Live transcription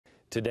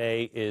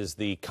Today is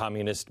the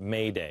Communist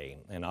May Day,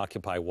 and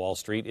Occupy Wall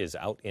Street is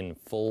out in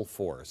full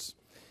force.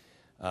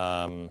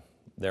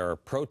 There are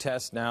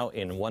protests now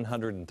in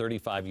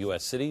 135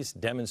 U.S. cities.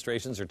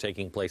 Demonstrations are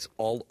taking place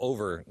all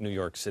over New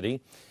York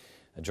City.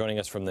 Joining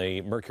us from the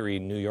Mercury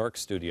New York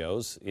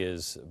studios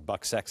is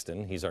Buck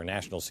Sexton. He's our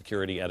national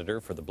security editor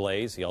for The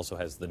Blaze. He also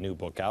has the new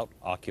book out,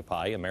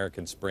 Occupy,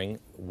 American Spring,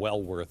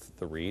 well worth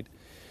the read.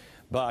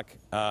 Buck,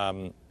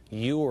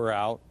 you were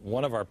out.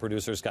 One of our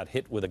producers got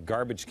hit with a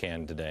garbage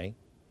can today.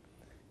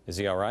 Is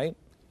he all right?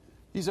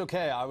 He's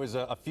okay. I was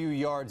a few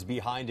yards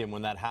behind him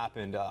when that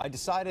happened. I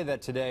decided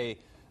that today,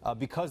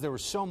 because there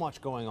was so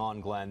much going on,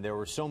 Glenn, there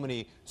were so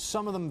many,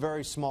 some of them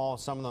very small,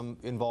 some of them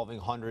involving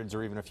hundreds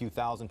or even a few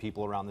thousand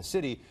people around the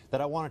city, that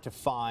I wanted to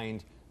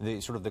find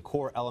the sort of the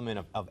core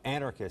element of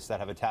anarchists that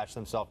have attached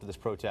themselves to this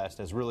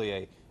protest as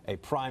really a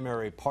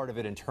primary part of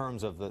it in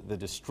terms of the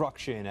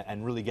destruction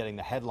and really getting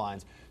the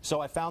headlines. So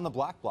I found the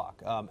Black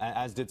Bloc,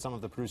 as did some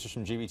of the producers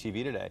from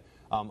GBTV today.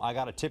 I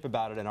got a tip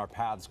about it and our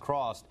paths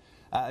crossed.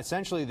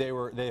 Essentially,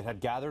 they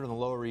had gathered on the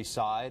Lower East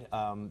Side.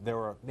 There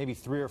were maybe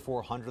 300 or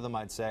 400 of them,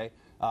 I'd say.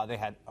 They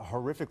had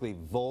horrifically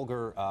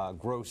vulgar,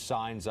 gross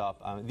signs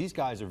up. These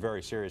guys are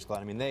very serious, Glenn.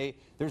 I mean,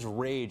 there's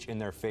rage in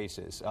their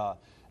faces.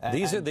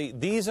 These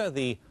are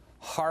the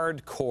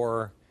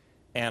hardcore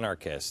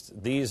anarchists.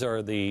 These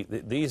are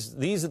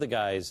the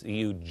guys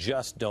you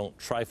just don't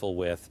trifle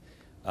with.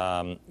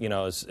 You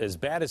know, as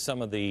bad as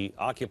some of the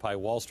Occupy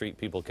Wall Street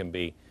people can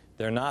be,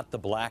 they're not the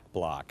Black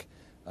Bloc.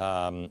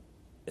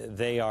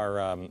 They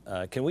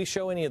are. Can we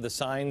show any of the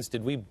signs?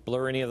 Did we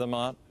blur any of them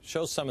out?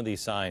 Show some of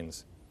these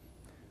signs.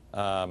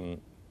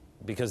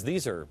 Because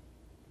these are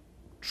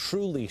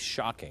truly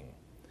shocking.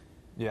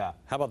 Yeah.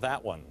 How about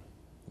that one?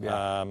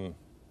 Yeah.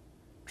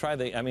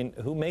 I mean,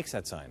 who makes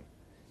that sign?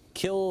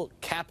 Kill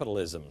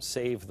capitalism,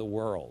 save the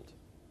world.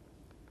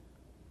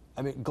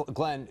 I mean,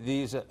 Glenn,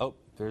 these, oh,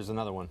 there's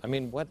another one. I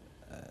mean, what?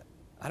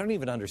 I don't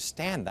even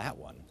understand that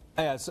one.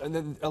 Yeah, so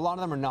a lot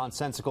of them are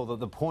nonsensical.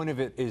 The point of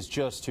it is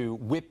just to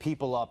whip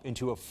people up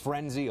into a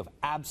frenzy of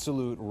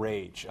absolute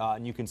rage.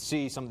 And you can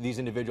see some of these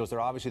individuals,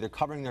 they're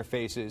covering their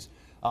faces.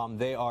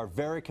 They are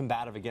very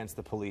combative against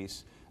the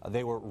police.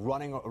 They were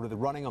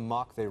running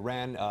amok. They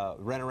ran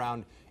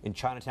around in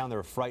Chinatown. They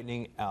were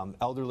frightening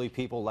elderly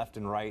people left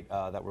and right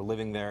that were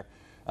living there.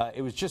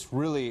 It was just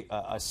really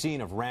a scene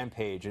of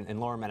rampage in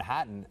lower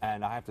Manhattan.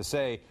 And I have to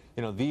say,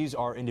 you know, these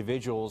are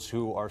individuals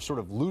who are sort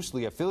of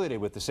loosely affiliated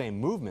with the same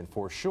movement,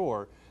 for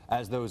sure,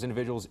 as those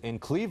individuals in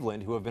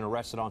Cleveland who have been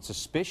arrested on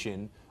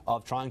suspicion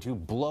of trying to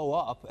blow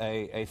up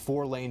a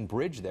four-lane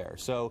bridge there.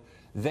 So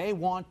they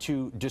want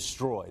to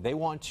destroy. They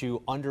want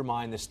to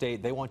undermine the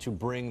state. They want to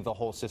bring the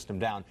whole system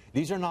down.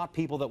 These are not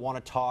people that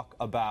want to talk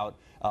about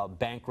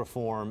bank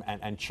reform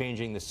and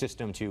changing the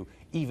system to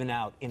even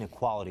out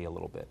inequality a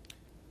little bit.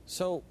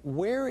 So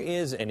where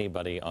is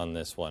anybody on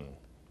this one,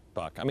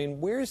 Buck? I mean,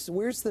 where's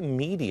the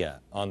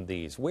media on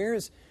these? Where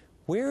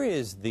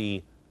is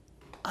the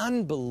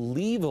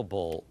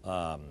unbelievable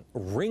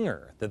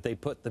ringer that they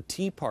put the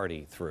Tea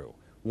Party through?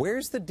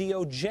 Where's the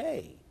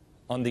DOJ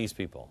on these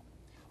people?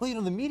 Well, you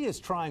know, the media is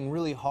trying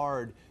really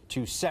hard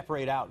to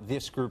separate out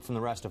this group from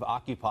the rest of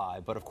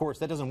Occupy, but of course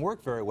that doesn't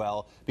work very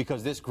well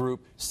because this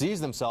group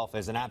sees themselves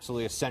as an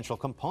absolutely essential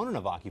component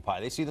of Occupy.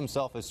 They see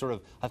themselves as sort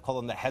of, I've called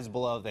them the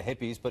Hezbollah, the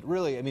hippies, but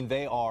really, I mean,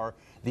 they are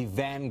the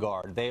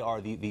vanguard. They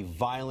are the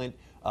violent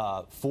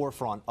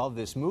forefront of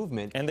this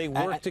movement. And they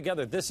work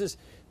together. This is,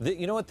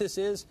 you know what this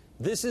is?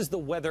 This is the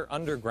Weather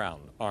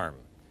Underground arm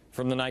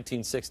from the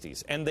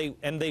 1960s, and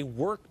they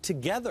work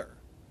together.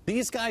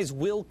 These guys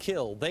will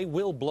kill. They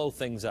will blow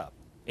things up.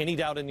 Any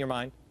doubt in your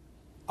mind?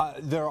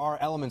 There are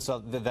elements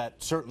of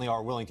that certainly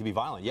are willing to be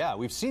violent. Yeah,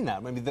 we've seen that. I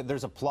mean,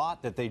 there's a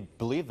plot that they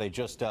believe they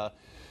just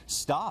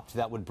stopped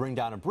that would bring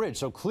down a bridge.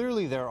 So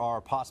clearly there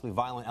are possibly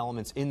violent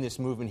elements in this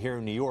movement here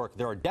in New York.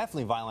 There are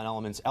definitely violent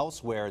elements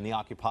elsewhere in the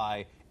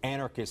Occupy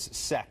anarchist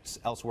sects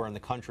elsewhere in the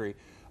country.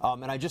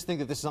 And I just think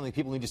that this is something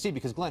people need to see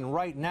because, Glenn,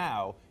 right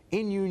now,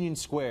 in Union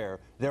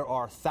Square, there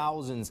are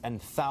thousands and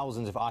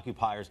thousands of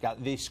occupiers.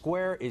 The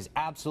square is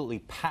absolutely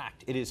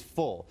packed. It is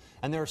full.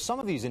 And there are some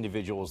of these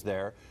individuals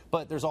there,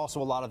 but there's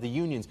also a lot of the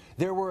unions.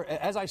 There were,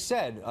 as I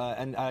said,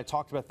 and I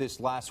talked about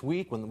this last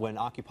week when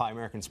Occupy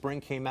American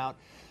Spring came out,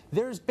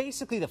 there's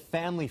basically the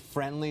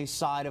family-friendly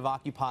side of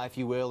Occupy, if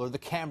you will, or the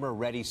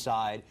camera-ready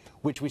side,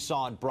 which we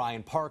saw in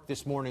Bryant Park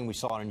this morning. We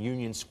saw it in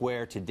Union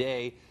Square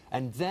today.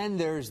 And then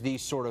there's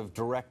these sort of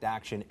direct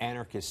action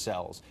anarchist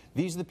cells.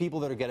 These are the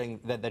people that are getting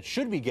that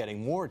should be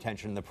getting more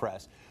attention in the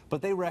press,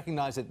 but they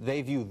recognize that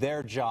they view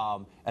their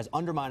job as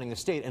undermining the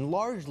state and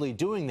largely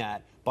doing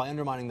that by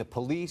undermining the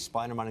police,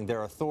 by undermining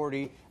their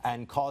authority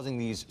and causing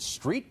these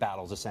street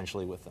battles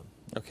essentially with them.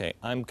 Okay,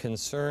 I'm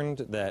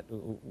concerned that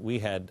we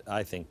had,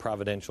 I think,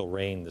 providential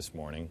rain this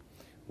morning,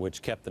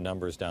 which kept the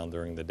numbers down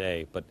during the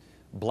day, but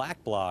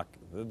Black Bloc,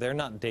 they're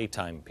not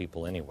daytime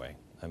people anyway.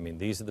 I mean,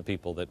 these are the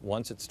people that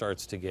once it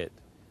starts to get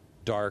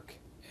dark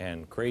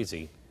and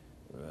crazy,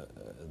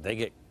 they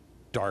get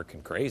dark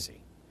and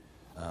crazy.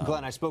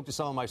 Glenn, I spoke to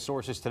some of my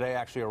sources today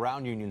actually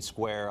around Union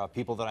Square,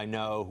 people that I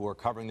know who are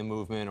covering the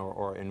movement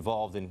or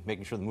involved in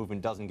making sure the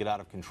movement doesn't get out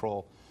of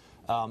control.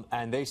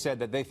 And they said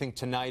that they think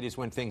tonight is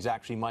when things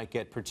actually might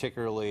get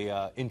particularly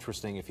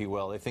interesting, if you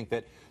will. They think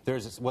that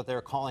there's what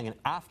they're calling an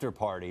after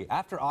party,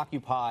 after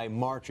Occupy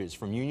marches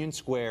from Union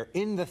Square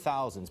in the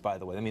thousands, by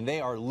the way. I mean,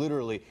 they are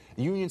literally,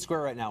 Union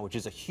Square right now, which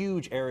is a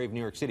huge area of New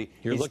York City,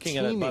 You're looking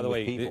at it, by the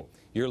way, people.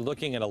 You're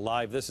looking at a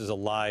live, this is a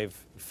live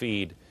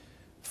feed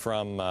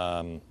from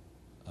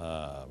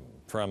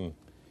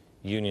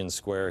Union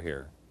Square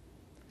here.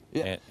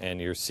 Yeah.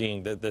 And you're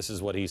seeing that this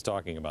is what he's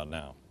talking about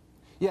now.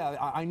 Yeah,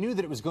 I knew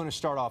that it was going to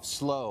start off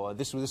slow.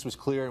 This was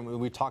clear, and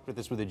we talked about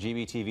this with the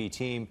GBTV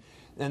team.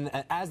 And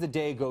as the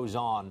day goes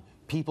on,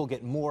 people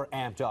get more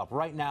amped up.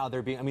 Right now,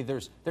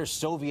 there's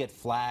Soviet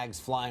flags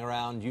flying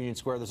around Union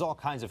Square. There's all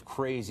kinds of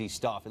crazy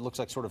stuff. It looks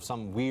like sort of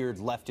some weird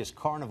leftist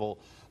carnival.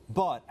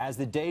 But as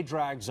the day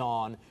drags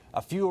on,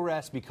 a few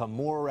arrests become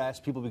more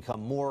arrests. People become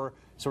more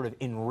sort of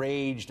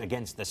enraged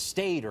against the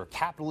state or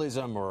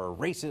capitalism or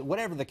racism,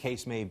 whatever the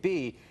case may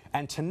be.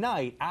 And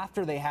tonight,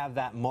 after they have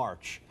that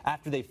march,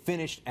 after they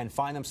finish and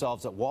find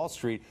themselves at Wall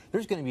Street,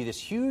 there's going to be this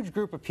huge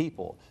group of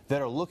people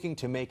that are looking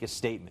to make a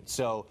statement.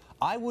 So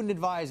I wouldn't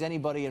advise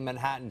anybody in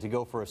Manhattan to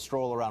go for a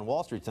stroll around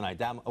Wall Street tonight,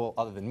 well,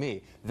 other than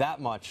me. That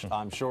much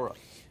I'm sure of.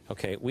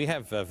 Okay, we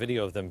have a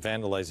video of them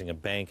vandalizing a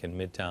bank in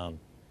Midtown.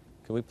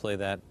 Can we play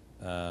that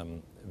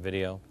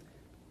video?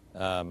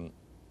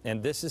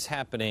 And this is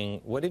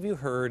happening. What have you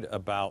heard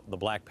about the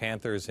Black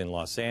Panthers in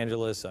Los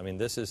Angeles? I mean,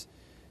 this is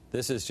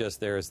just,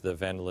 there's the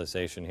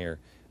vandalization here.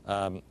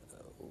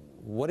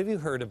 What have you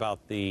heard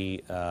about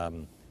the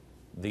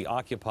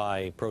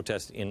Occupy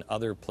protest in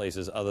other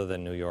places other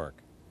than New York?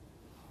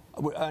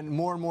 And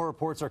more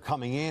reports are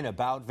coming in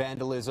about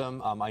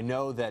vandalism. I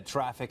know that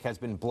traffic has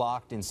been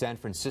blocked in San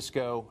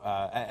Francisco,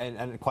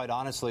 and quite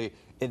honestly,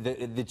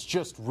 it's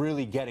just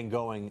really getting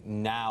going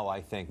now,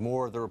 I think.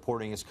 More of the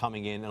reporting is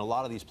coming in a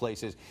lot of these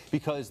places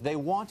because they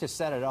want to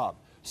set it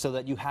up so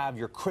that you have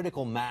your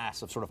critical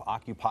mass of sort of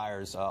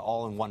occupiers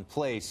all in one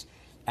place.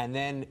 And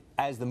then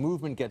as the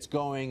movement gets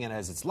going and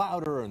as it's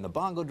louder and the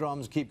bongo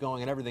drums keep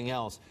going and everything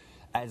else,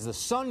 as the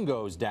sun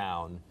goes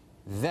down,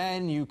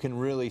 then you can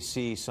really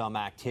see some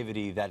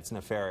activity that's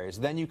nefarious.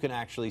 Then you can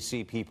actually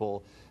see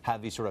people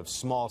have these sort of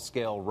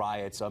small-scale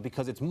riots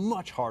because it's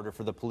much harder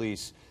for the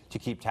police to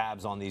keep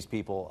tabs on these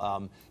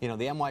people. You know,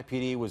 the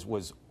NYPD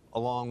was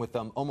along with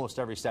them almost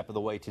every step of the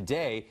way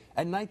today.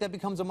 At night, that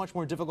becomes a much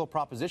more difficult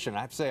proposition.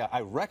 I have to say,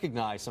 I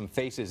recognize some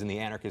faces in the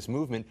anarchist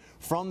movement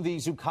from the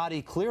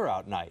Zuccotti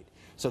clear-out night.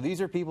 So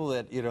these are people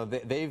that, you know,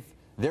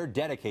 they're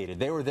dedicated.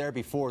 They were there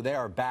before. They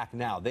are back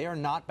now. They are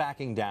not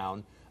backing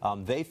down.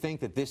 They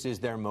think that this is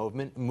their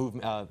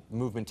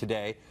movement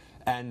today,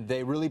 and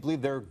they really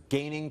believe they're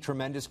gaining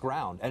tremendous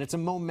ground. And it's a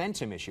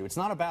momentum issue. It's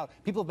not about,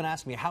 people have been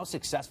asking me how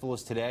successful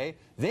is today.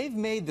 They've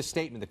made the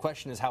statement. The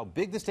question is how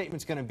big the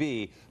statement's going to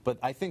be, but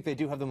I think they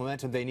do have the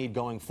momentum they need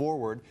going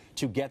forward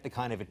to get the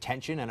kind of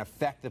attention and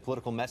affect the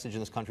political message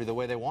in this country the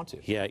way they want to.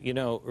 Yeah, you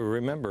know,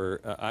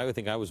 remember, I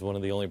think I was one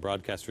of the only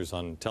broadcasters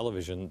on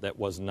television that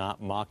was not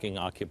mocking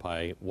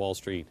Occupy Wall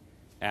Street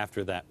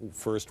after that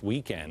first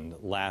weekend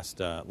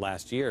last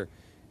year.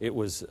 It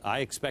was, I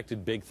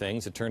expected big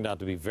things. It turned out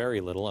to be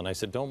very little, and I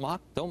said, don't mock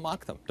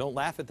them. Don't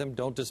laugh at them.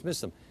 Don't dismiss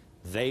them.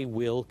 They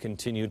will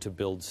continue to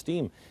build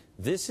steam.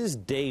 This is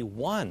day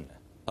one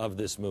of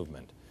this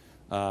movement.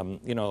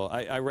 You know,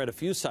 I read a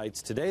few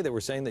sites today that were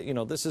saying that, you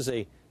know, this is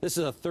a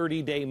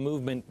 30-day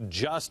movement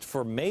just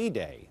for May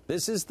Day.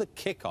 This is the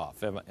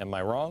kickoff. Am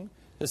I wrong?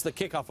 This is the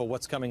kickoff of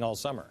what's coming all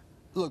summer.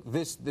 Look,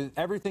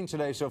 everything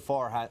today so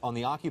far on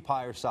the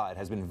occupier side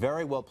has been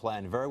very well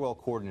planned, very well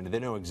coordinated. They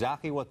know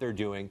exactly what they're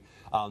doing.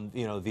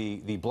 You know,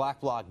 the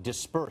Black Bloc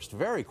dispersed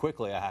very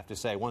quickly, I have to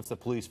say, once the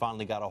police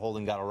finally got a hold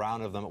and got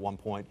around of them at one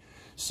point.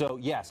 So,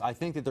 yes, I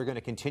think that they're going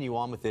to continue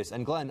on with this.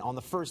 And, Glenn, on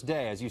the first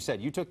day, as you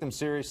said, you took them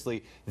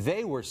seriously.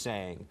 They were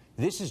saying,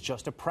 this is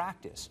just a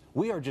practice.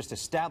 We are just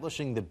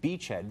establishing the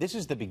beachhead. This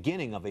is the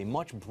beginning of a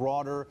much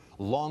broader,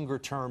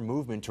 longer-term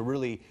movement to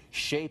really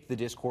shape the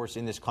discourse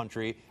in this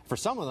country, for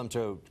some of them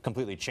to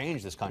completely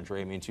change this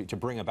country, I mean, to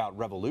bring about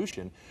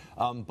revolution.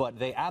 But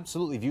they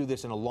absolutely view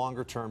this in a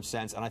longer-term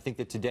sense, and I think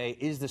that today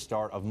is the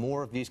start of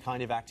more of these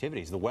kind of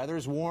activities. The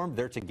weather's warm,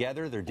 they're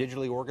together, they're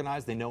digitally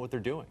organized, they know what they're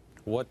doing.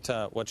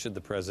 What should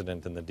the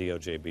president and the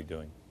DOJ be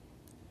doing?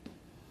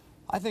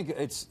 I think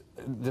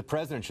the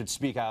president should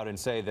speak out and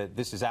say that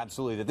this is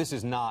absolutely, that this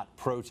is not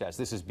protest.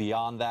 This is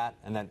beyond that,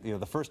 and that, you know,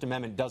 the First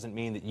Amendment doesn't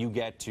mean that you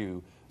get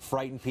to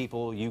frighten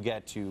people, you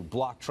get to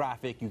block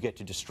traffic, you get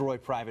to destroy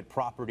private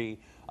property.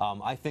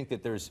 I think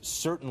that there's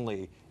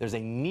a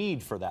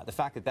need for that. The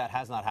fact that that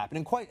has not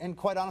happened, and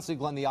quite honestly,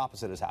 Glenn, the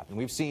opposite has happened.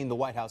 We've seen the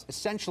White House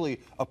essentially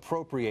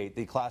appropriate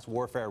the class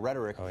warfare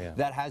rhetoric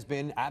that has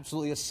been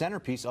absolutely a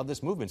centerpiece of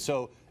this movement.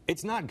 So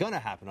it's not going to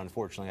happen,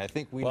 unfortunately. I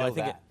think we know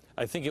that.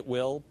 I think it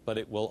will, but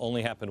it will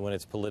only happen when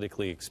it's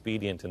politically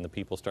expedient and the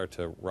people start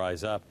to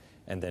rise up,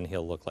 and then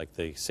he'll look like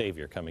the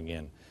savior coming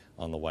in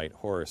on the white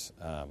horse,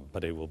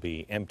 but it will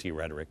be empty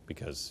rhetoric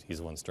because he's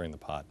the one stirring the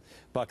pot.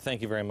 Buck,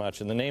 thank you very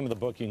much. And the name of the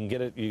book, you can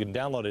get it, you can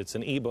download it. It's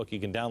an ebook. You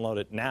can download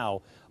it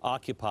now.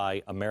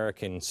 Occupy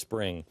American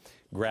Spring.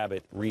 Grab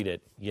it, read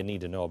it. You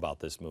need to know about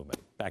this movement.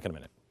 Back in a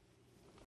minute.